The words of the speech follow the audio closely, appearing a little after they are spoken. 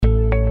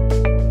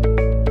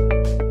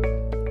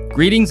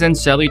Greetings and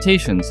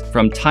salutations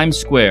from Times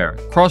Square,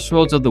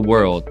 crossroads of the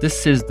world.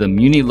 This is the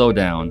Muni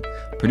Lowdown,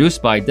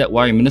 produced by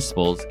Debtwire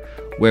Municipals,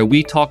 where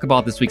we talk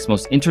about this week's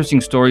most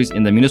interesting stories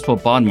in the municipal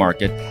bond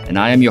market, and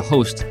I am your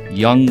host,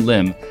 Yong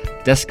Lim,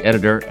 desk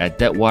editor at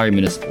Debtwire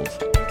Municipals.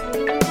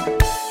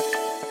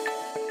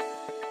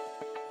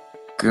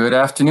 Good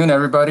afternoon,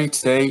 everybody.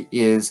 Today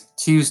is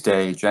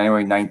Tuesday,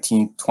 January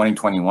 19th,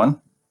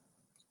 2021,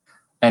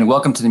 and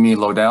welcome to the Muni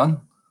Lowdown.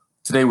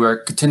 Today we're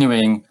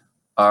continuing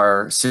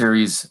our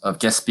series of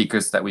guest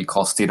speakers that we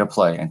call State of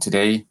Play, and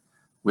today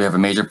we have a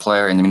major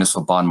player in the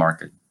municipal bond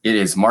market. It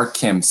is Mark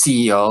Kim,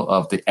 CEO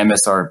of the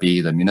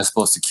MSRB, the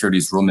Municipal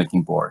Securities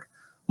Rulemaking Board.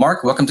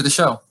 Mark, welcome to the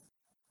show.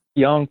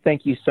 Yong,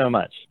 thank you so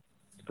much.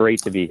 It's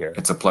great to be here.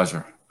 It's a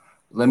pleasure.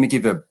 Let me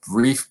give a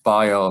brief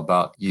bio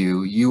about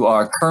you. You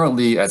are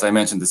currently, as I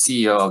mentioned, the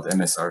CEO of the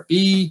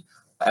MSRB,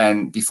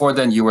 and before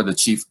then you were the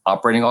Chief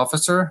Operating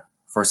Officer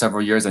for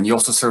several years, and you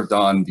also served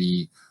on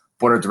the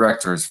Board of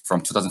Directors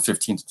from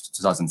 2015 to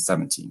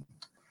 2017.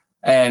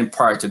 And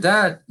prior to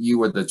that, you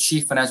were the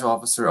Chief Financial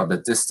Officer of the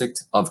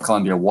District of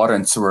Columbia Water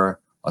and Sewer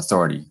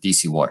Authority,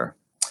 DC Water.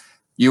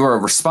 You were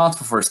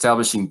responsible for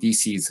establishing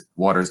DC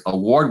Water's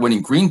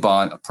award-winning green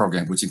bond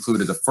program, which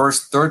included the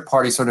first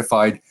third-party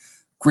certified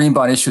green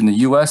bond issued in the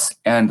US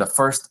and the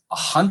first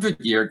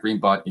 100-year green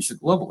bond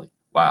issued globally.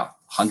 Wow,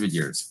 100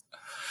 years.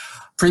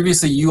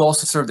 Previously, you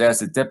also served as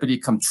the Deputy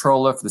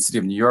Comptroller for the City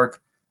of New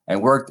York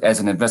and worked as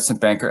an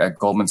investment banker at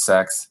Goldman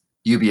Sachs,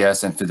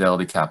 UBS, and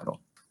Fidelity Capital.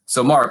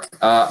 So Mark,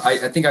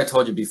 I think I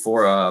told you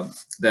before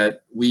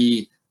that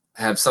we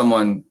have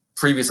someone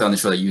previously on the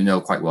show that you know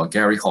quite well,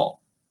 Gary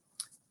Hall.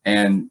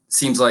 And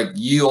seems like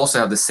you also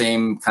have the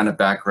same kind of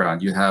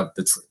background. You have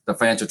the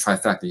financial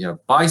trifecta. You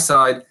have buy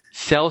side,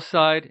 sell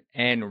side,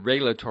 and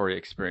regulatory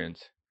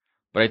experience.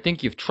 But I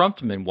think you've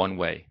trumped him in one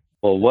way.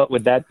 Well, what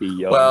would that be,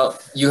 Yo? Well,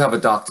 you have a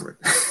doctorate.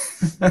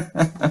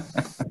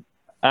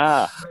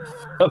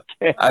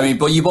 Okay. I mean,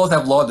 but you both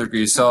have law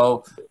degrees,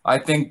 so I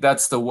think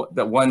that's the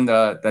one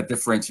that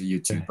differentiates you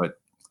two. But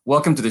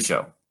welcome to the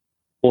show.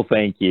 Well,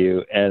 thank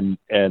you, and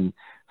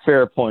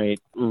fair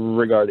point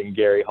regarding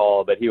Gary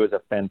Hall, but he was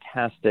a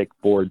fantastic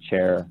board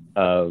chair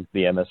of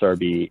the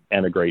MSRB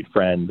and a great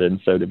friend, and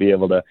so to be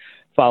able to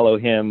follow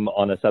him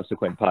on a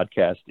subsequent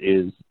podcast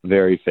is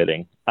very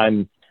fitting.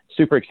 I'm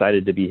super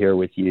excited to be here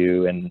with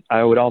you, and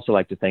I would also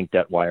like to thank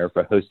Debtwire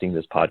for hosting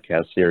this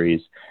podcast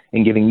series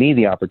and giving me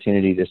the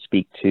opportunity to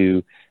speak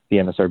to the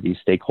MSRB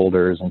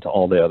stakeholders and to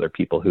all the other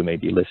people who may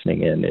be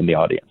listening in the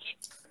audience.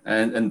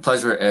 And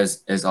pleasure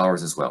as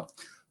ours as well.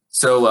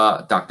 So,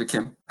 Dr.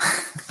 Kim,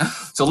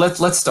 so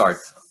let's start.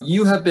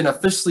 You have been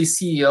officially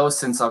CEO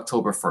since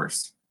October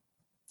 1st.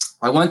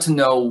 I want to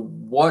know,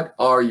 what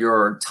are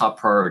your top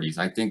priorities?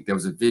 I think there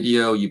was a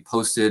video you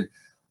posted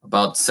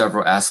about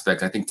several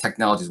aspects. I think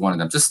technology is one of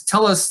them. Just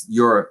tell us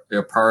your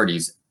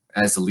priorities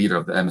as the leader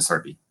of the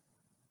MSRB.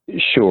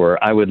 Sure,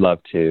 I would love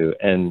to.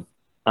 And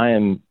I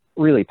am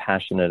really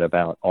passionate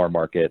about our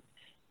market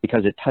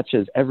because it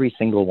touches every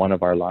single one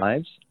of our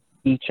lives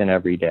each and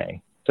every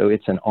day. So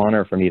it's an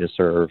honor for me to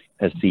serve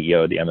as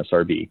CEO of the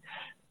MSRB.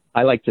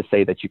 I like to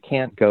say that you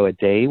can't go a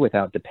day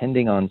without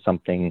depending on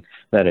something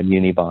that a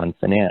muni bond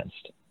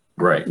financed.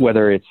 Right.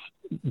 Whether it's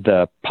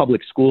the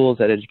public schools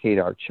that educate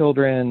our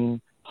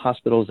children,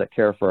 hospitals that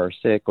care for our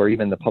sick, or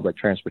even the public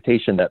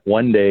transportation that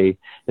one day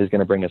is going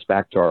to bring us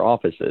back to our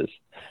offices.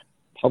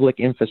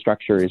 Public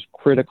infrastructure is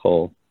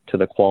critical to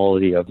the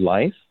quality of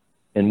life,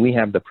 and we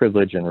have the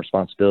privilege and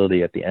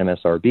responsibility at the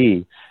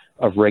MSRB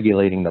of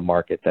regulating the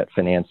market that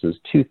finances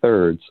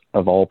 2/3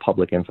 of all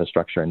public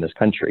infrastructure in this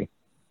country.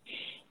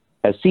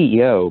 As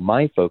CEO,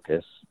 my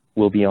focus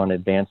will be on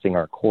advancing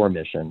our core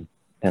mission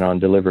and on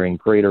delivering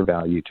greater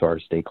value to our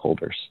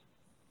stakeholders.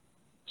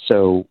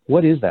 So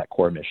what is that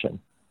core mission?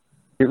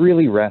 It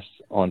really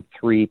rests on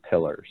 3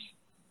 pillars: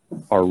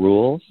 our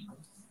rules,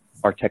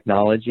 our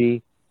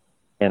technology,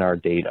 and our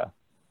data.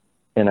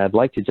 And I'd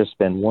like to just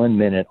spend 1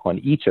 minute on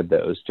each of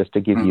those just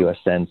to give you a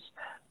sense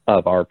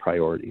of our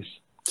priorities.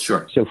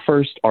 Sure. So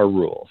first, our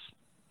rules.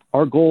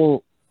 Our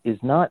goal is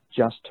not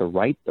just to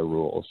write the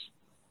rules,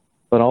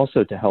 but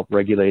also to help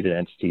regulated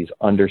entities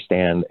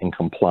understand and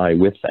comply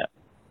with them.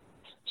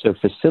 So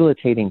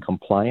facilitating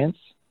compliance,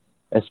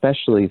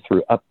 especially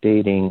through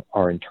updating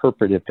our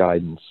interpretive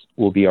guidance,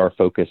 will be our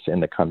focus in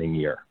the coming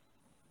year.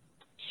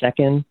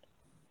 Second,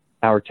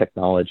 our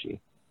technology.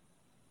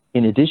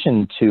 In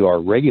addition to our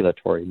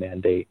regulatory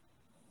mandate,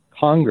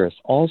 Congress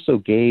also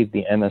gave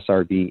the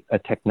MSRB a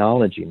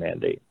technology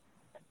mandate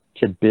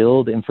to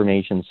build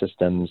information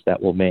systems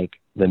that will make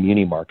the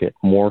muni market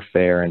more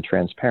fair and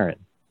transparent.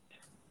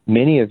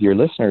 Many of your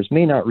listeners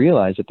may not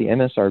realize that the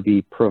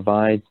MSRB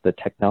provides the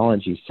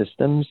technology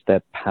systems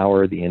that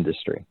power the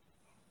industry.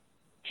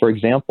 For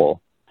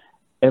example,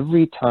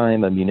 every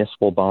time a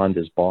municipal bond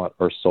is bought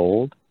or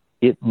sold,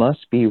 it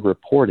must be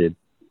reported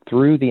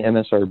through the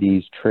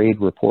MSRB's trade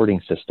reporting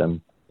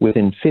system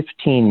within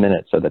 15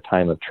 minutes of the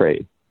time of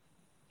trade.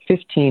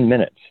 15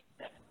 minutes.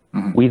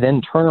 We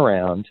then turn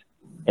around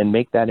and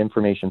make that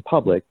information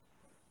public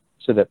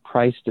so that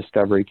price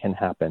discovery can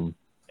happen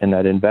and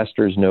that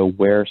investors know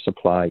where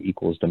supply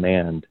equals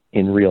demand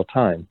in real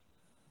time.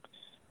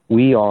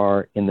 We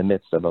are in the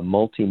midst of a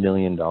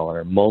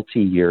multi-million-dollar,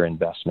 multi-year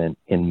investment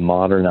in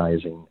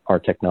modernizing our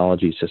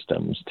technology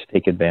systems to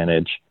take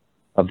advantage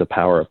of the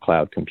power of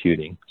cloud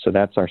computing. So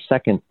that's our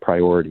second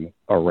priority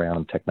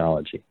around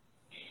technology.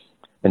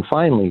 And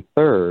finally,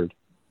 third,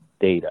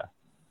 data.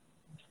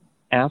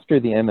 After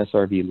the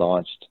MSRB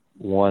launched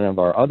one of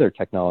our other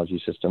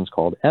technology systems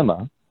called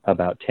EMMA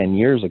about 10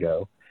 years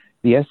ago,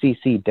 the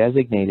SEC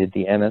designated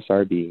the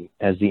MSRB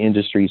as the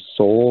industry's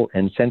sole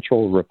and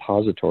central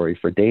repository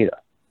for data.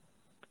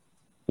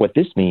 What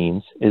this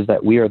means is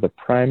that we are the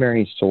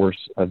primary source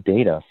of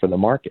data for the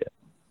market.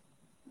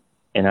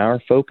 And our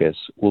focus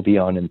will be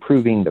on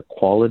improving the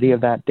quality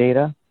of that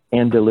data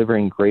and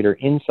delivering greater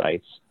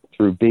insights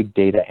through big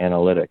data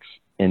analytics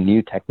and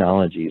new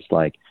technologies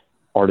like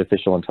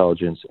artificial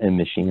intelligence and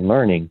machine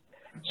learning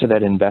so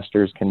that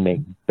investors can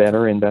make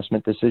better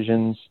investment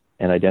decisions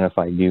and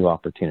identify new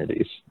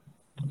opportunities.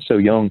 So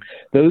Yong,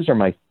 those are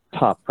my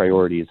top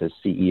priorities as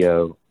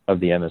CEO of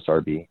the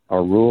MSRB: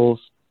 our rules,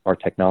 our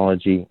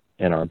technology,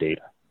 and our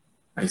data.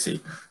 I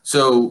see.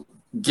 So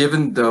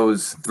given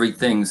those three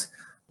things,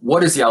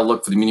 what is the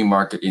outlook for the muni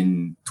market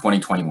in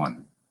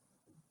 2021?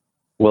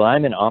 Well,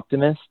 I'm an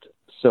optimist,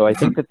 so I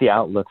think that the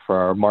outlook for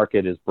our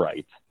market is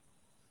bright.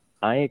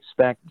 I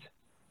expect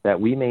that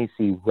we may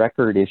see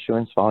record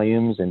issuance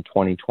volumes in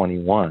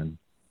 2021,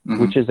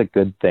 which is a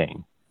good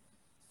thing.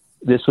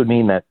 This would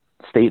mean that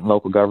state and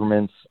local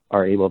governments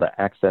are able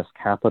to access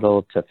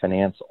capital to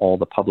finance all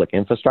the public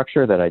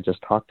infrastructure that I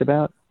just talked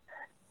about.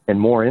 And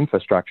more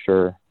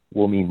infrastructure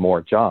will mean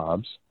more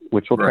jobs,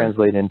 which will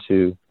translate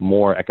into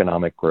more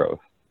economic growth.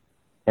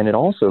 And it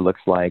also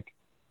looks like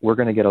we're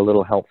going to get a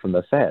little help from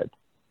the Fed,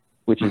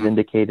 which has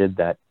indicated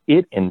that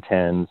it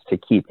intends to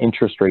keep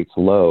interest rates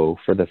low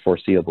for the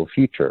foreseeable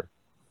future.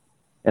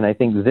 And I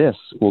think this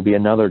will be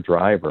another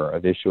driver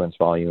of issuance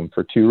volume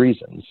for two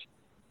reasons.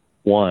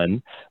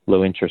 One,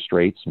 low interest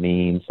rates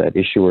means that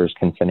issuers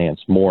can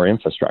finance more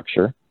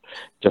infrastructure,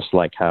 just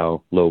like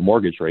how low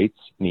mortgage rates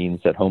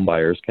means that home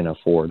buyers can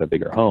afford a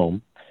bigger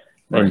home.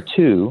 And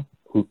two,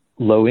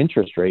 low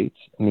interest rates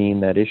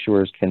mean that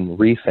issuers can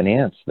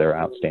refinance their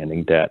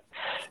outstanding debt,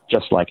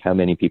 just like how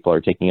many people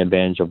are taking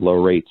advantage of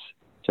low rates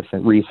to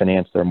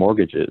refinance their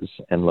mortgages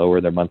and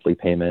lower their monthly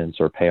payments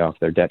or pay off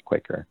their debt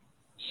quicker.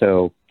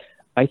 So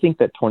I think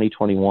that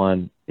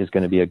 2021 is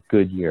going to be a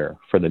good year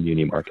for the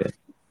muni market.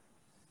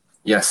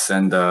 Yes,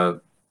 and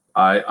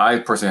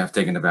I personally have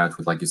taken advantage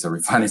with, like you said,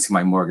 refinancing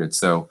my mortgage.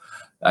 So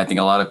I think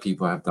a lot of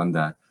people have done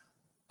that.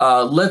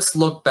 Let's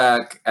look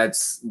back at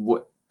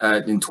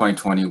in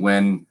 2020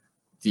 when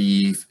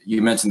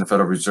you mentioned the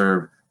Federal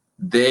Reserve.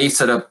 They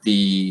set up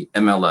the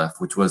MLF,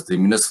 which was the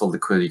Municipal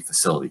Liquidity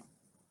Facility.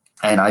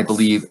 And I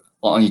believe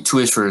only two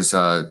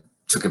issuers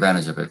took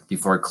advantage of it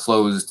before it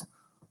closed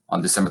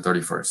on December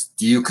 31st.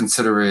 Do you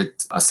consider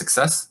it a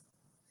success?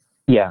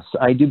 Yes,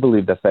 I do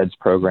believe the Fed's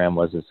program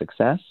was a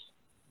success.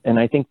 And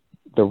I think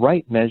the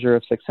right measure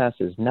of success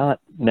is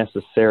not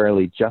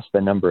necessarily just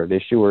the number of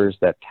issuers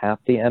that tap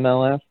the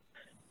MLF,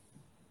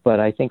 but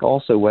I think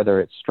also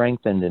whether it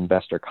strengthened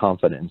investor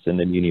confidence in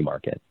the muni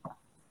market.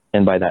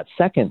 And by that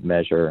second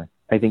measure,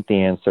 I think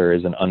the answer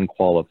is an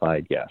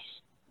unqualified yes.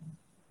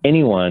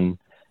 Anyone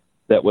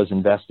that was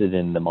invested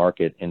in the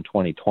market in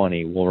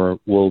 2020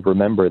 will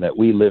remember that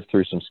we lived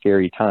through some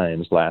scary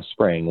times last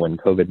spring when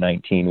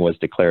COVID-19 was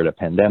declared a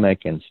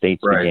pandemic and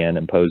states began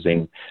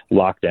imposing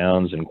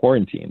lockdowns and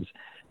quarantines.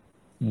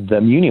 The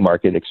muni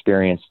market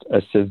experienced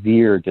a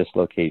severe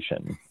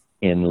dislocation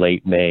in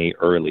late March,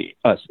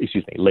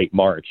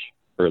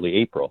 early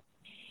April.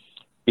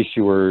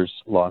 Issuers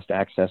lost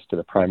access to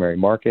the primary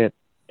market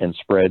and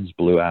spreads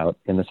blew out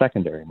in the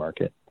secondary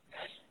market.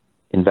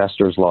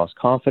 Investors lost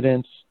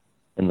confidence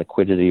and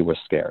liquidity was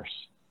scarce.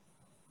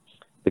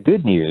 The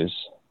good news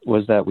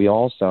was that we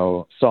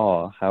also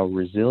saw how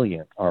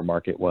resilient our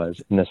market was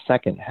in the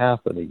second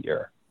half of the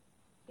year.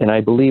 And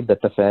I believe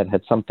that the Fed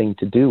had something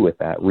to do with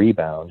that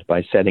rebound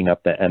by setting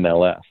up the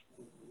MLF.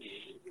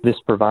 This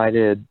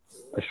provided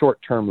a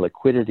short-term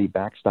liquidity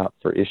backstop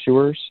for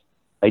issuers.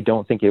 I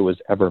don't think it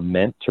was ever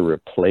meant to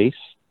replace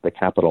the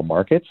capital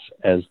markets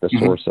as the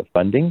source of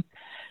funding,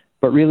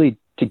 but really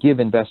to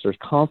give investors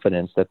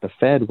confidence that the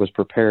Fed was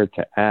prepared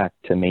to act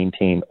to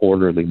maintain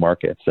orderly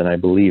markets, and I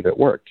believe it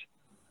worked.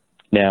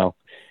 Now,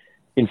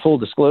 in full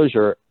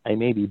disclosure, I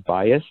may be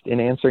biased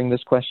in answering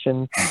this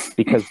question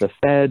because the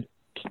Fed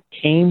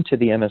came to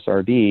the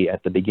MSRB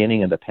at the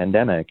beginning of the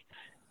pandemic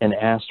and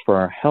asked for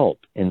our help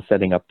in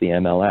setting up the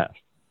MLF.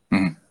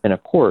 And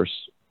of course,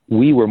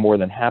 we were more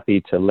than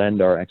happy to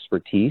lend our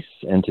expertise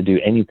and to do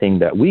anything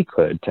that we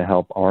could to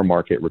help our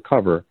market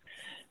recover.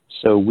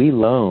 So we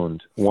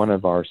loaned one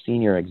of our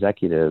senior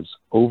executives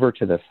over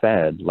to the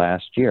Fed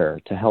last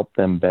year to help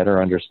them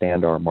better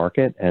understand our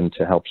market and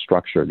to help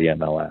structure the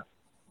MLF.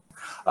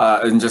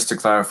 And just to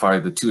clarify,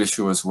 the two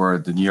issuers were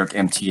the New York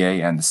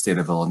MTA and the state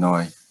of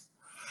Illinois.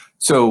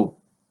 So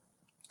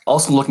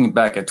also looking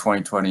back at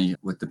 2020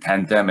 with the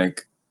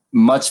pandemic,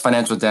 much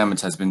financial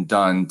damage has been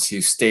done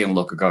to state and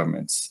local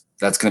governments.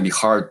 That's going to be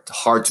hard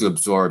to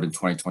absorb in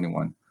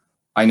 2021.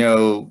 I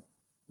know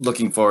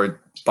looking forward,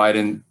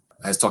 Biden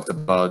has talked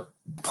about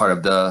part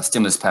of the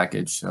stimulus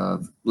package,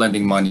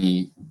 lending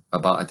money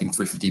about, I think,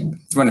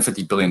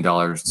 $350 billion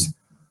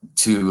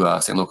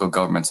to state and local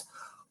governments.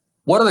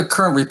 What are the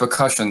current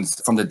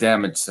repercussions from the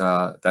damage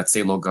that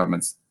state and local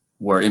governments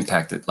were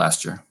impacted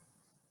last year?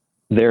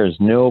 There is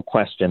no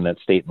question that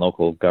state and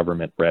local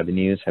government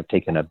revenues have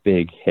taken a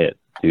big hit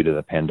due to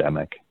the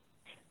pandemic.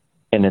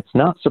 And it's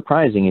not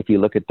surprising if you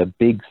look at the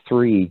big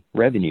three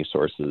revenue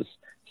sources: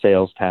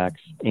 sales tax,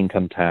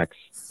 income tax,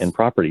 and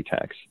property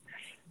tax.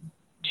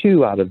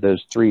 2 out of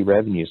those 3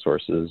 revenue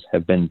sources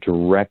have been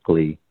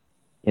directly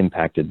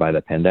impacted by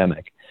the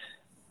pandemic.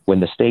 When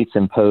the states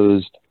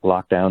imposed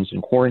lockdowns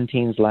and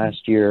quarantines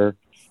last year,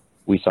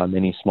 we saw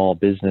many small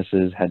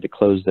businesses had to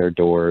close their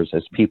doors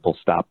as people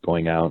stopped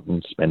going out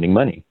and spending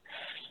money.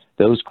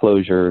 Those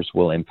closures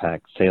will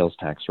impact sales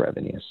tax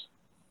revenues.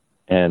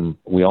 And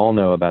we all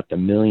know about the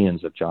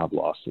millions of job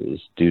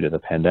losses due to the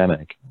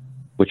pandemic,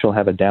 which will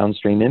have a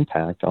downstream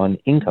impact on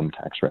income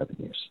tax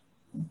revenues.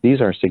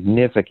 These are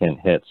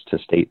significant hits to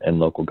state and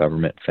local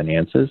government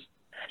finances.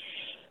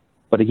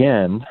 But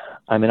again,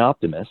 I'm an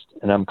optimist,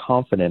 and I'm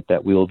confident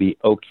that we will be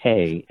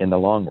okay in the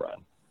long run.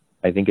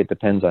 I think it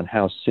depends on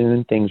how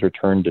soon things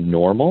return to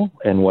normal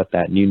and what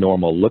that new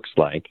normal looks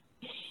like.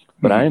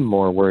 But I'm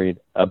more worried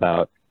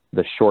about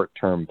the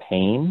short-term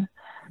pain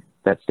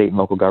that state and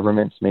local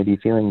governments may be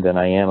feeling than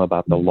I am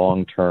about the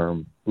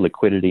long-term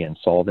liquidity and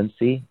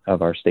solvency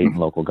of our state and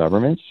local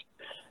governments.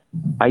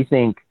 I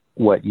think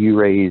what you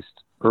raised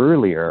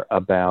earlier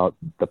about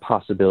the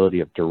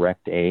possibility of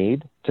direct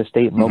aid to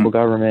state and local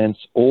governments,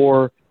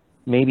 or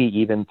maybe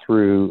even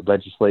through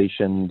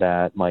legislation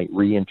that might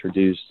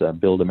reintroduce a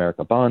Build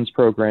America Bonds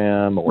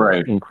program, or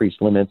increase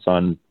limits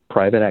on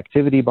private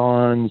activity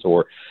bonds,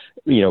 or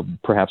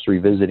perhaps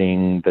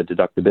revisiting the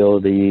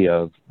deductibility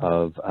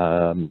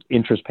of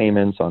interest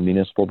payments on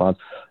municipal bonds.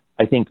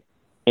 I think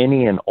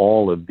any and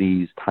all of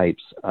these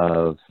types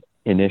of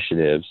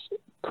initiatives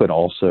could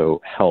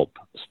also help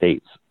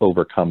states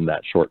overcome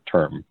that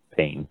short-term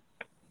pain.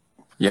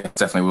 Yeah,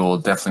 definitely. We will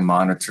definitely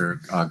monitor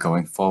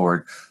going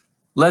forward.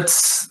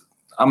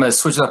 I'm going to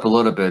switch it up a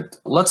little bit.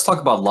 Let's talk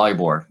about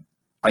LIBOR.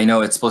 I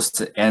know it's supposed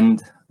to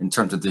end in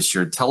terms of this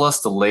year. Tell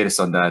us the latest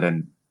on that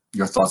and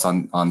your thoughts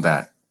on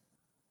that.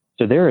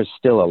 So there is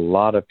still a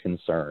lot of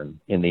concern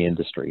in the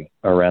industry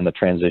around the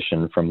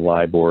transition from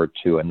LIBOR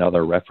to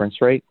another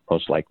reference rate,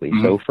 most likely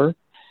SOFR,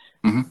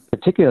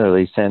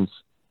 particularly since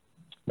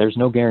there's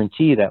no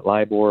guarantee that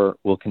LIBOR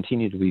will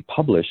continue to be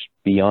published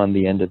beyond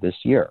the end of this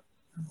year.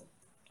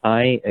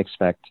 I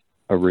expect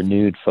a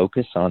renewed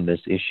focus on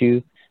this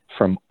issue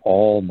from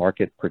all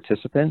market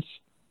participants,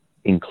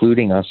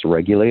 including us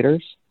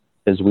regulators,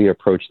 as we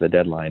approach the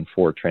deadline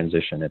for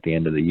transition at the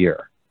end of the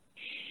year.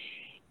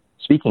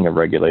 Speaking of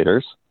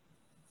regulators,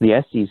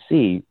 the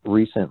SEC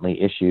recently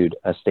issued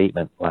a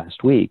statement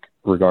last week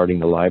regarding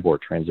the LIBOR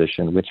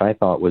transition, which I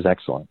thought was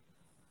excellent.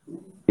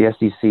 The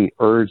SEC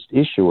urged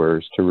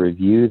issuers to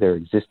review their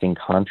existing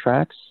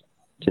contracts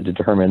to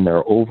determine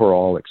their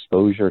overall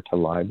exposure to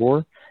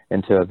LIBOR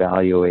and to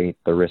evaluate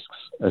the risks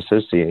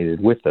associated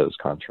with those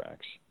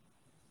contracts.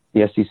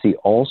 The SEC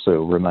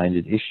also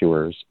reminded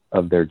issuers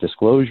of their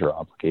disclosure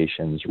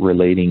obligations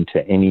relating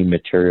to any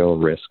material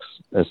risks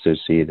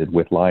associated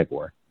with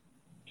LIBOR.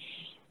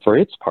 For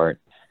its part,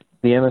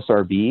 the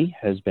MSRB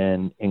has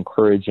been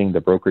encouraging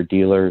the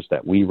broker-dealers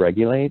that we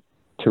regulate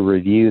to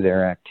review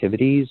their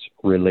activities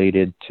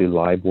related to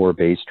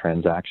LIBOR-based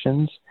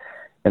transactions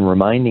and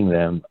reminding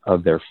them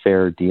of their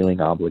fair dealing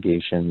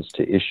obligations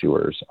to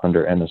issuers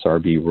under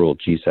MSRB Rule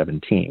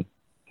G17.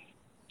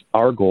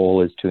 Our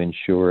goal is to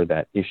ensure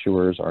that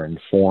issuers are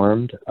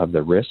informed of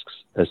the risks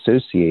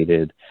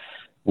associated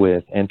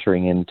with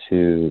entering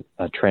into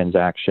a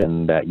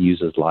transaction that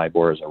uses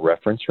LIBOR as a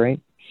reference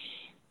rate.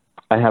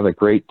 I have a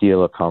great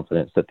deal of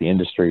confidence that the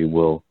industry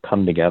will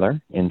come together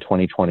in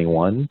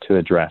 2021 to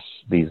address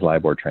these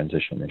LIBOR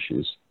transition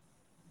issues.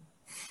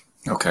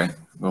 Okay,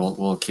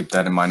 we'll keep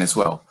that in mind as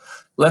well.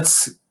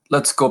 Let's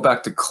go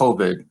back to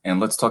COVID and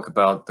let's talk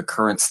about the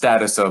current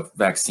status of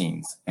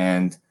vaccines.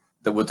 And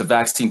with the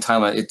vaccine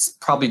timeline, it's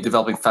probably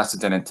developing faster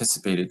than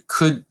anticipated.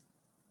 Could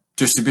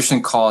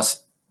distribution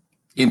costs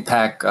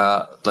impact,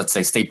 let's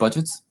say, state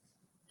budgets?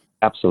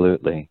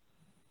 Absolutely.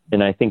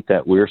 And I think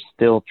that we're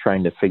still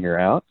trying to figure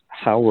out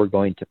how we're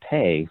going to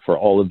pay for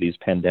all of these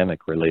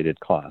pandemic-related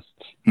costs.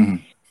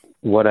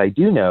 What I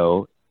do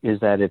know is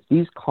that if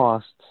these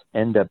costs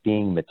end up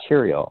being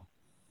material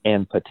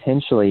and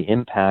potentially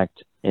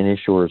impact an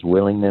issuer's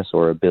willingness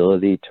or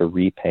ability to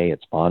repay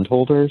its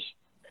bondholders,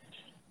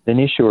 then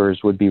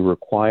issuers would be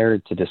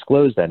required to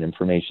disclose that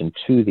information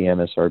to the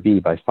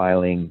MSRB by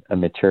filing a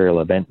material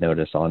event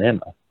notice on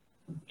EMMA.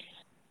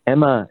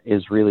 EMMA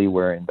is really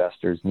where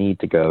investors need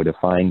to go to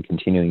find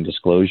continuing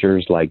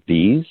disclosures like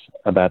these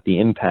about the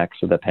impacts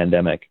of the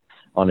pandemic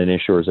on an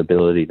issuer's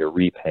ability to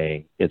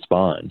repay its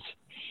bonds.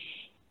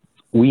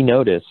 We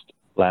noticed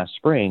last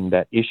spring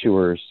that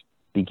issuers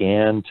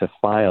began to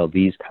file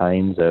these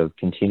kinds of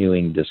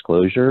continuing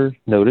disclosure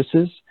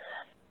notices.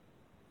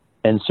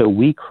 And so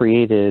we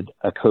created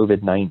a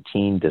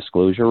COVID-19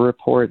 disclosure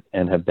report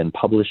and have been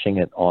publishing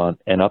it on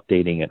and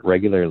updating it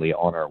regularly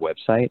on our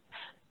website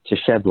to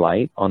shed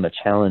light on the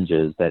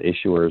challenges that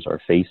issuers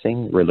are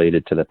facing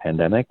related to the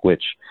pandemic,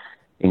 which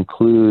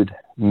include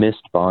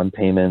missed bond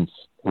payments,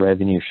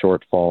 revenue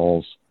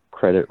shortfalls,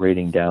 credit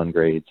rating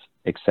downgrades,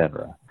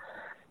 etc.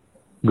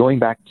 Going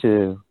back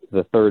to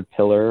the third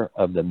pillar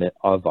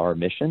of our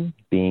mission,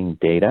 being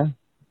data,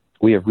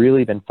 we have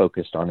really been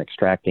focused on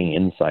extracting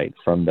insight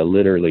from the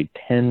literally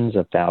tens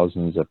of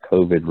thousands of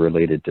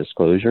COVID-related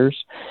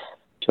disclosures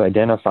to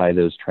identify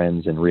those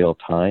trends in real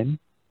time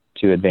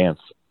to advance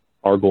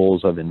our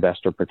goals of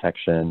investor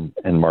protection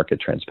and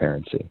market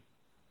transparency.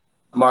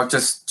 Mark,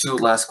 just two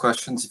last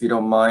questions, if you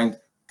don't mind.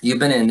 You've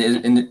been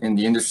in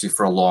the industry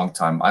for a long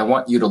time. I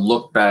want you to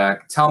look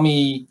back. Tell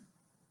me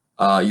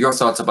your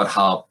thoughts about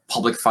how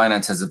public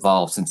finance has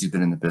evolved since you've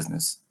been in the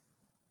business.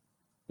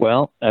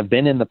 Well, I've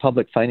been in the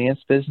public finance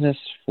business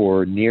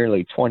for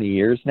nearly 20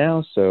 years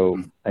now, so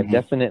I've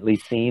definitely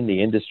seen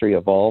the industry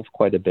evolve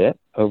quite a bit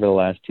over the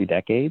last 2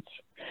 decades.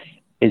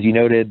 As you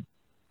noted,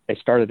 I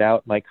started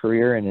out my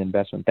career in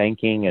investment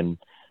banking and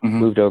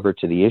moved over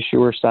to the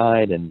issuer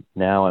side, and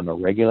now I'm a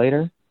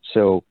regulator.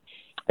 So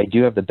I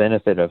do have the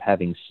benefit of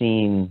having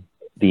seen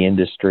the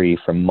industry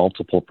from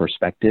multiple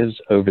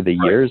perspectives over the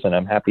years, and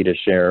I'm happy to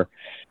share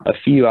a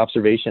few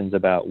observations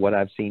about what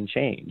I've seen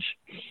change.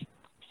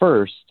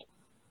 First,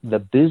 the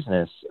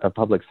business of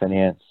public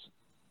finance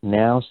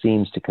now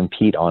seems to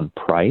compete on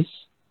price,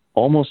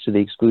 almost to the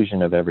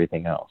exclusion of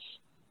everything else.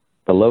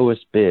 The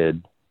lowest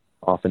bid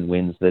often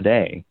wins the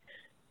day,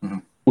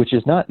 which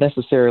is not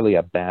necessarily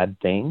a bad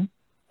thing.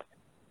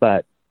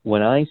 But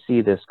when I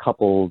see this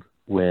coupled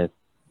with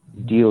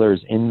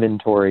dealers'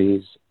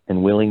 inventories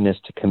and willingness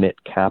to commit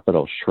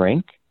capital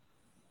shrink,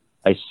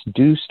 I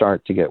do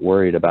start to get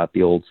worried about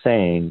the old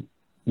saying,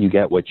 you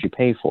get what you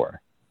pay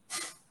for.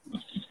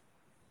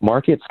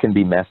 Markets can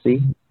be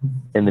messy,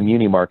 and the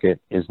muni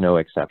market is no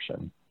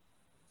exception.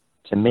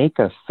 To make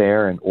a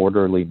fair and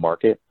orderly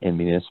market in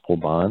municipal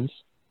bonds,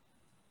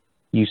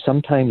 you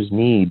sometimes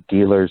need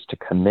dealers to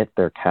commit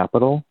their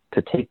capital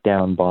to take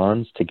down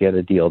bonds to get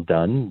a deal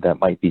done that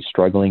might be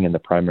struggling in the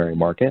primary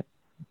market,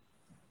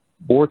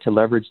 or to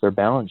leverage their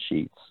balance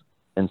sheets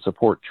and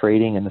support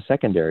trading in the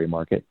secondary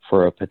market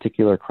for a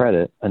particular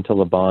credit until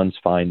the bonds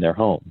find their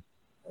home.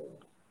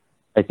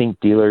 I think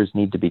dealers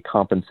need to be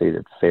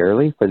compensated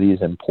fairly for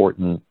these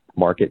important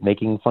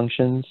market-making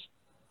functions,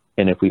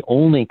 and if we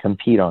only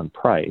compete on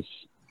price,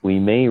 we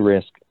may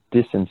risk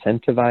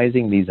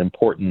disincentivizing these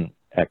important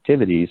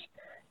activities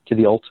to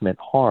the ultimate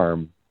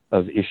harm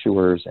of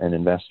issuers and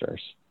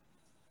investors.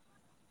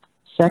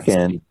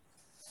 Second,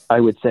 I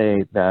would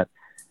say that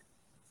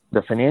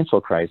the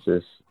financial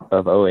crisis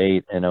of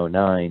 08 and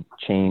 09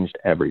 changed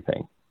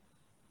everything.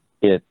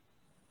 It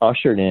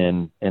ushered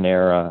in an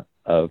era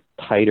of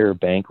tighter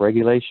bank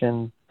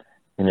regulation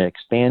and an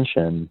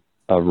expansion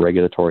of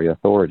regulatory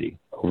authority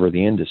over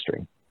the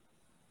industry.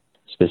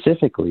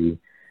 Specifically,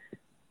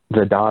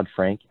 the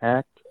Dodd-Frank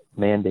Act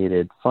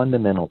mandated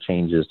fundamental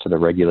changes to the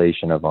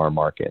regulation of our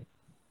market.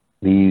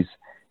 These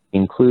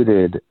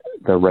included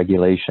the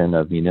regulation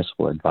of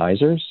municipal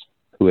advisors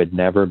who had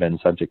never been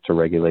subject to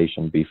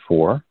regulation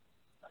before.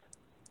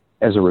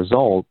 As a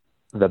result,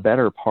 the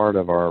better part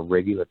of our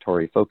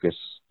regulatory focus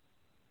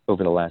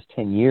over the last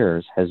 10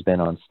 years has been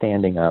on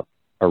standing up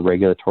a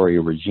regulatory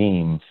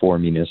regime for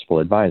municipal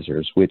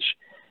advisors, which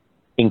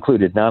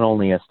included not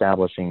only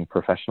establishing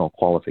professional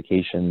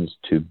qualifications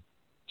to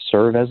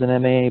serve as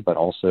an MA, but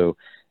also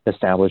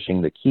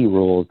establishing the key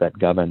rules that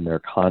govern their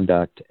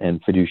conduct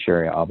and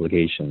fiduciary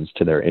obligations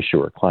to their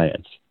issuer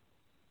clients.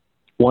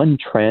 One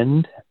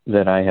trend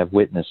that I have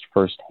witnessed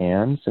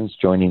firsthand since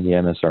joining the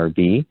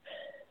MSRB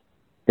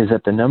is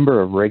that the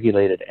number of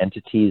regulated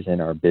entities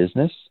in our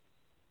business,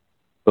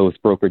 both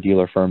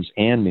broker-dealer firms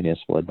and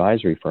municipal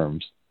advisory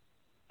firms,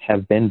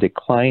 have been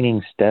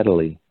declining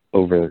steadily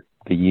over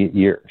the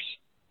years.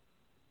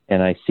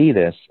 And I see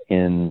this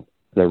in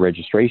the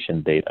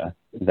registration data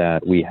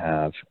that we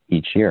have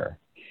each year.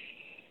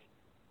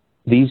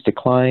 These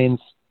declines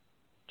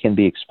can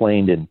be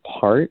explained in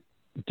part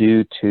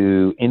due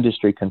to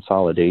industry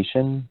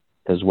consolidation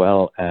as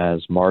well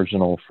as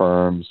marginal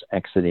firms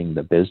exiting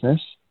the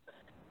business.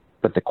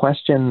 But the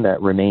question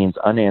that remains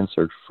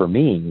unanswered for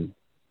me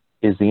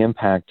is the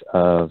impact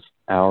of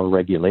our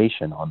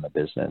regulation on the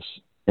business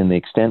and the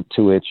extent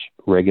to which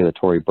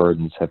regulatory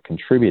burdens have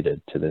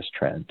contributed to this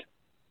trend.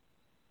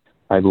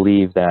 I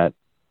believe that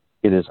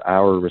it is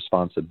our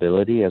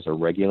responsibility as a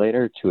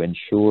regulator to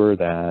ensure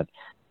that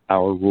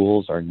our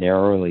rules are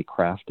narrowly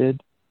crafted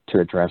to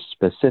address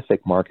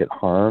specific market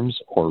harms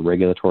or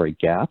regulatory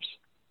gaps,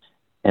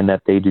 and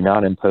that they do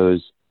not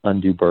impose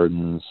undue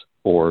burdens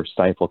or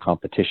stifle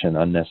competition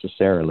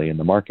unnecessarily in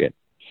the market.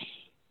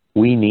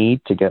 We need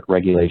to get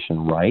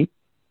regulation right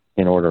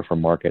in order for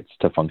markets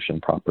to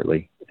function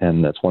properly,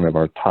 and that's one of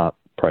our top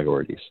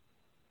priorities.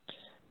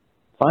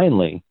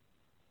 Finally,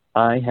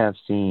 I have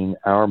seen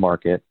our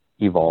market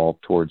evolve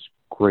towards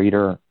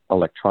greater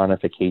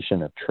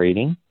electronification of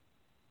trading.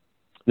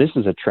 This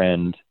is a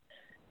trend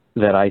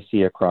that I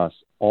see across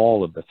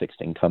all of the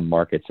fixed income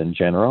markets in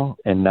general,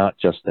 and not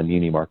just the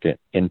muni market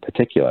in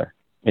particular.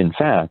 In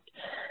fact,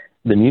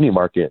 the muni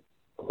market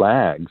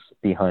lags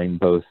behind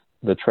both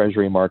the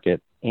treasury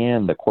market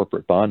and the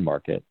corporate bond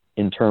market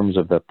in terms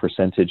of the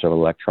percentage of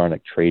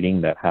electronic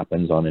trading that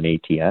happens on an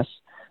ATS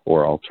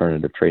or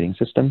alternative trading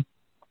system.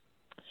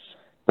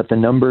 But the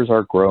numbers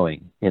are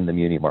growing in the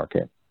muni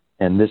market,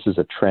 and this is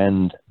a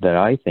trend that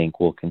I think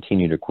will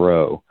continue to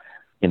grow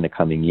in the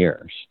coming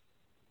years.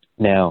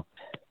 Now,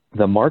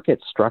 the market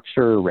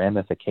structure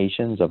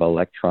ramifications of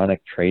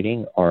electronic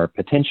trading are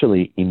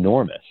potentially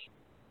enormous.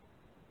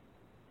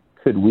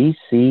 Could we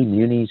see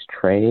munis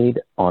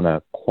trade on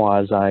a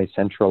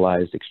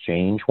quasi-centralized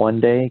exchange one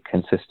day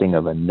consisting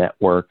of a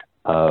network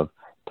of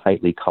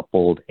tightly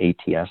coupled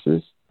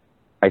ATSs?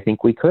 I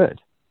think we could.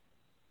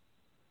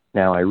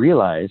 Now, I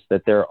realize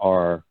that there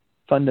are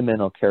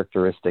fundamental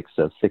characteristics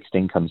of fixed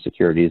income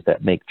securities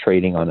that make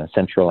trading on a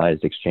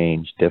centralized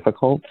exchange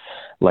difficult,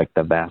 like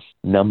the vast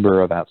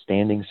number of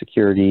outstanding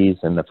securities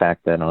and the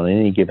fact that on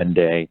any given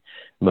day,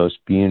 most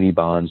muni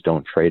bonds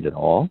don't trade at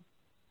all.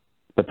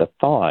 But the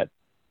thought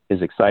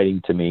is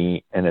exciting to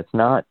me, and it's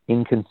not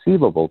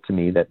inconceivable to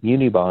me that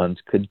muni bonds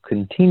could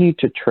continue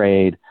to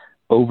trade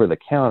over the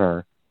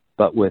counter,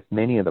 but with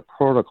many of the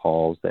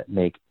protocols that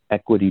make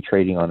equity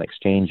trading on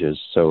exchanges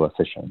so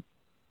efficient.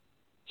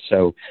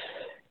 So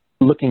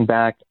looking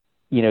back,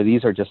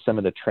 these are just some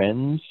of the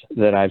trends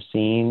that I've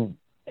seen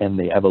and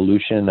the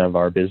evolution of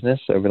our business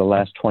over the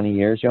last 20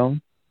 years,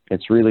 Yong.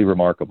 It's really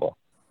remarkable.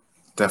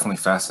 Definitely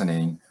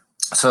fascinating.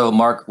 So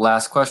Mark,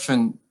 last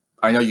question.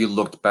 I know you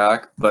looked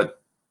back,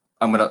 but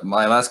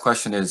my last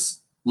question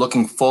is,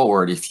 looking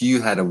forward, if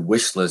you had a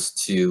wish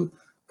list to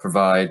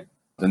provide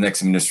the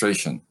next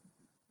administration,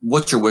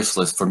 what's your wish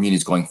list for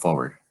munis going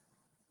forward?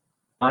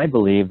 I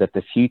believe that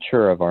the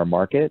future of our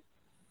market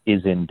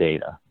is in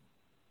data.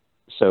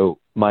 So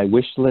my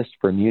wish list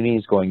for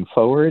munis going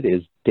forward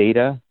is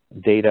data,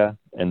 data,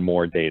 and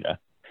more data.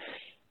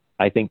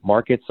 I think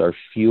markets are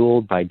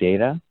fueled by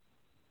data,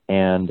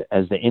 and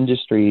as the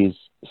industry's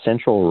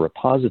central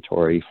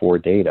repository for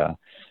data,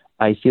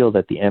 I feel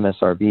that the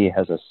MSRB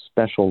has a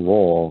special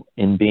role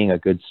in being a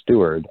good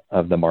steward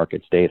of the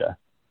market's data.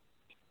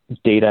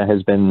 Data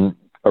has been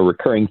a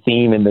recurring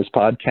theme in this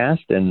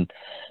podcast, and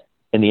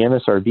the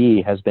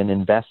MSRB has been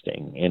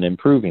investing in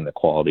improving the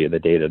quality of the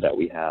data that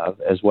we have,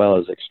 as well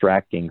as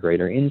extracting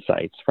greater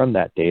insights from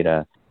that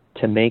data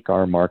to make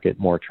our market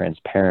more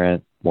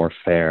transparent, more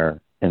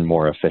fair, and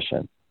more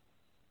efficient.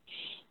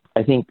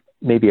 I think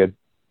maybe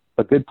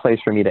a good place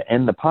for me to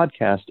end the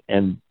podcast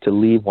and to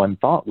leave one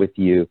thought with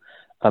you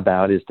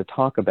about is to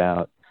talk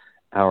about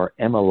our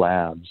Emma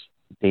Labs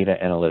data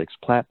analytics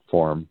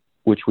platform,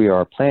 which we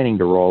are planning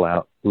to roll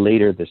out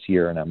later this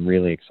year, and I'm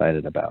really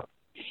excited about.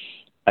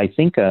 I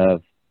think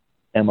of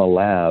Emma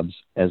Labs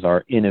as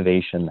our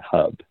innovation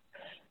hub.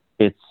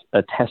 It's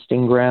a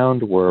testing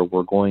ground where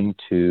we're going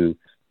to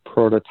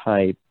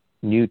prototype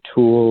new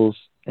tools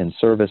and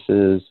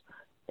services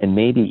and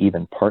maybe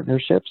even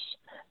partnerships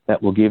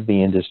that will give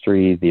the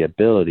industry the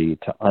ability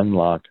to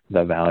unlock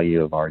the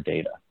value of our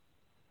data.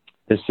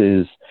 This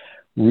is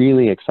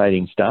really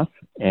exciting stuff,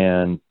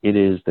 and it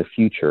is the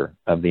future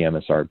of the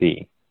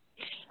MSRB.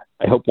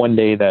 I hope one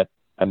day that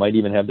I might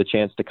even have the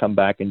chance to come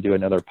back and do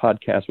another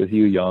podcast with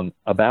you, Yong,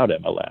 about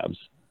Emma Labs.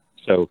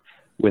 So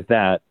with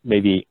that,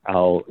 maybe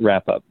I'll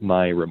wrap up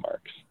my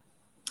remarks.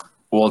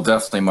 Well,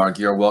 definitely, Mark.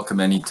 You're welcome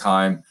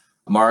anytime.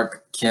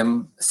 Mark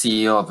Kim,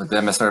 CEO of the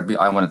MSRB,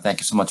 I want to thank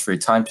you so much for your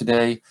time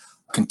today.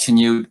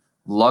 Continued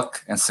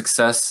luck and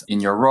success in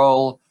your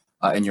role,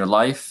 in your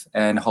life,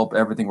 and hope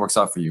everything works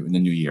out for you in the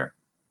new year.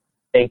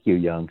 Thank you,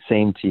 Yong.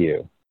 Same to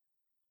you.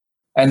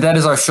 And that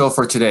is our show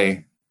for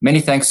today. Many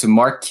thanks to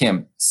Mark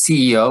Kim,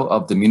 CEO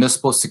of the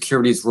Municipal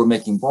Securities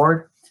Rulemaking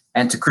Board,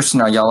 and to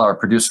Christian Ayala, our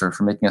producer,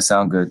 for making us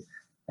sound good.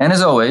 And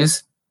as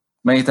always,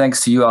 many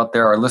thanks to you out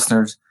there, our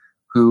listeners,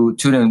 who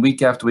tune in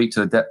week after week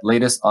to the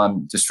latest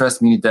on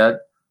distressed muni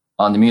debt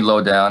on the Muni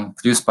Lowdown,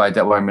 produced by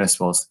Debtwire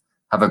Municipals.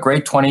 Have a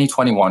great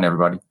 2021,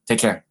 everybody. Take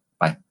care.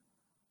 Bye.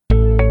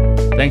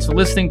 Thanks for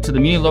listening to the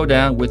Muni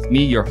Lowdown with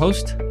me, your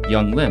host,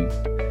 Yong Lim.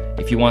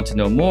 If you want to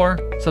know more,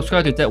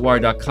 subscribe to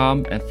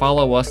Debtwire.com and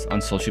follow us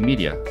on social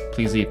media.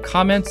 Please leave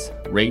comments,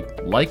 rate,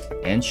 like,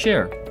 and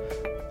share.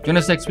 Join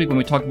us next week when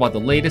we talk about the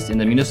latest in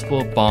the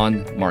municipal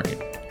bond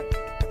market.